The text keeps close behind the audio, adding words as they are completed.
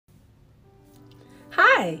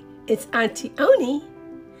Hi, it's Aunti Oni.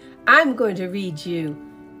 I'm going to read you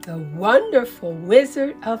The Wonderful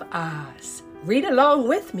Wizard of Oz. Read along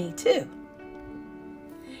with me, too.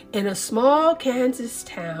 In a small Kansas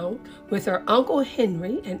town with her Uncle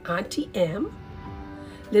Henry and Auntie Em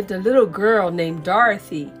lived a little girl named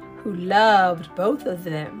Dorothy who loved both of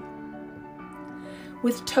them.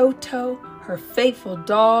 With Toto, her faithful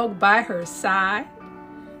dog, by her side,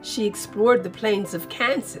 she explored the plains of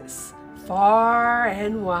Kansas, far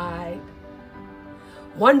and wide.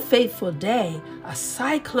 One fateful day, a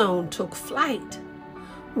cyclone took flight,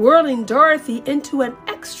 whirling Dorothy into an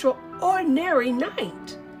extraordinary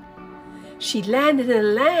night. She landed in a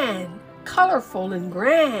land colorful and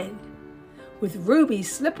grand, with ruby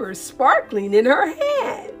slippers sparkling in her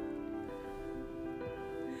hand.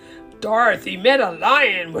 Dorothy met a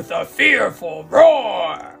lion with a fearful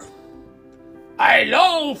roar. "I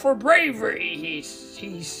long for bravery,"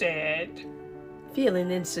 he said, feeling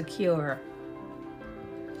insecure.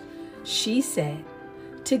 She said,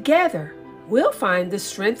 "Together we'll find the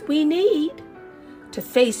strength we need to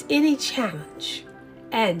face any challenge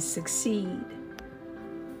and succeed."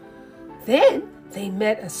 Then they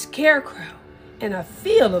met a scarecrow in a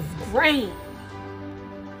field of grain.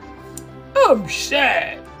 "I'm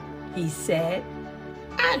sad," he said.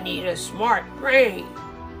 "I need a smart brain."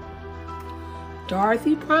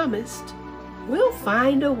 Dorothy promised, "We'll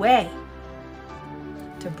find a way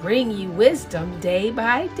to bring you wisdom day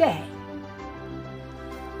by day."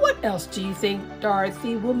 What else do you think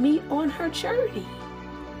Dorothy will meet on her journey?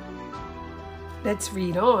 Let's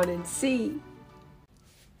read on and see.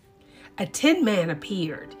 A tin man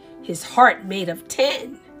appeared, his heart made of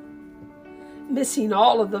tin, missing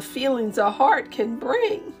all of the feelings a heart can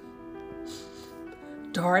bring.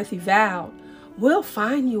 Dorothy vowed, "We'll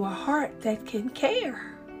find you a heart that can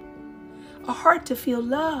care, a heart to feel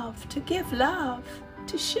love, to give love,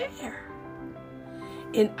 to share.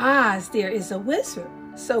 In Oz there is a wizard,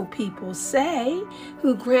 so people say,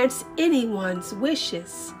 who grants anyone's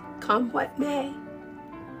wishes, come what may."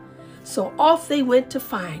 So off they went to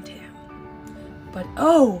find him. But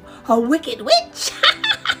oh, a wicked witch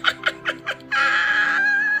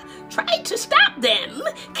tried to stop them,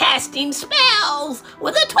 casting spells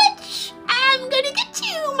with a twitch. "I'm gonna get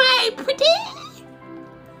you, my pretty."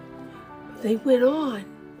 They went on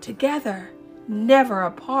together, never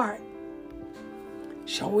apart,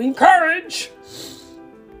 showing courage,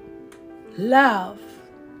 love,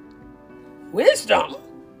 wisdom,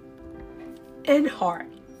 and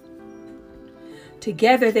heart.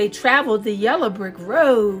 Together they traveled the yellow brick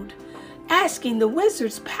road, asking the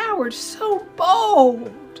wizard's power so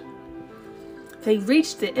bold. They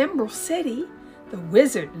reached the Emerald City. The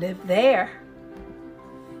wizard lived there.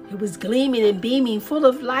 It was gleaming and beaming, full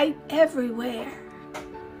of light everywhere.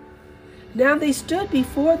 Now they stood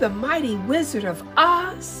before the mighty Wizard of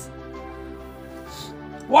Oz.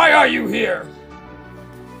 "Why are you here?"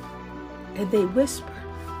 And they whispered,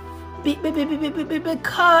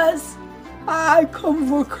 "Because I come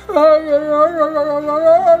for courage,"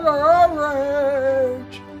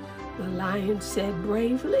 the lion said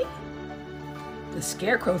bravely. The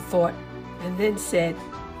scarecrow thought and then said,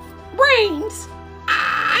 "Brains!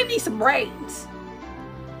 I need some brains."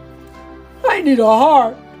 "I need a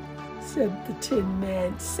heart," said the Tin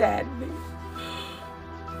Man sadly.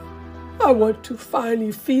 "I want to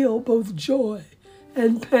finally feel both joy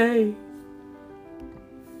and pain."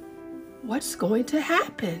 What's going to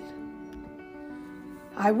happen?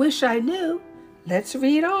 I wish I knew. Let's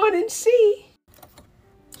read on and see.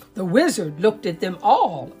 The wizard looked at them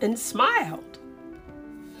all and smiled.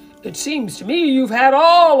 "It seems to me you've had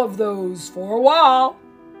all of those for a while.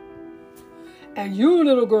 And you,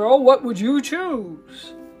 little girl, what would you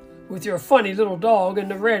choose? With your funny little dog and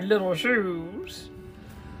the red little shoes."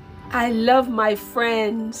 "I love my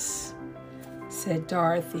friends," said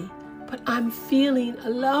Dorothy, "but I'm feeling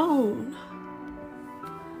alone."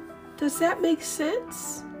 Does that make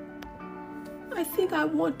sense? I think I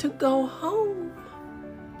want to go home.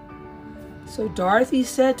 So Dorothy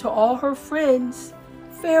said to all her friends,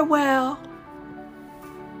 "Farewell."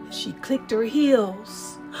 She clicked her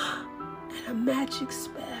heels and a magic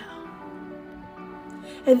spell.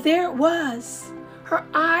 And there it was. Her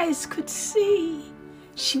eyes could see.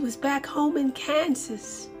 She was back home in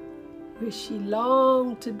Kansas, where she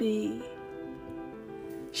longed to be.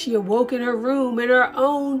 She awoke in her room in her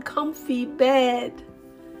own comfy bed.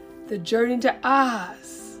 The journey to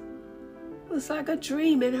Oz was like a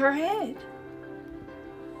dream in her head.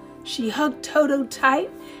 She hugged Toto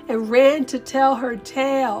tight and ran to tell her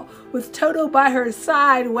tale, with Toto by her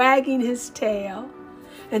side wagging his tail.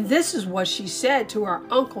 And this is what she said to her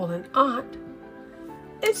uncle and aunt.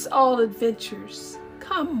 It's all adventures,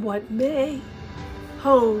 come what may.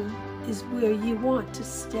 Home is where you want to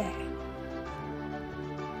stay.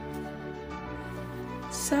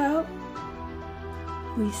 So,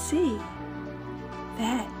 we see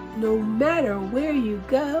that no matter where you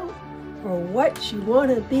go or what you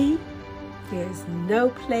want to be, there's no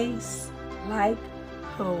place like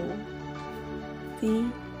home.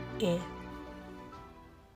 The end.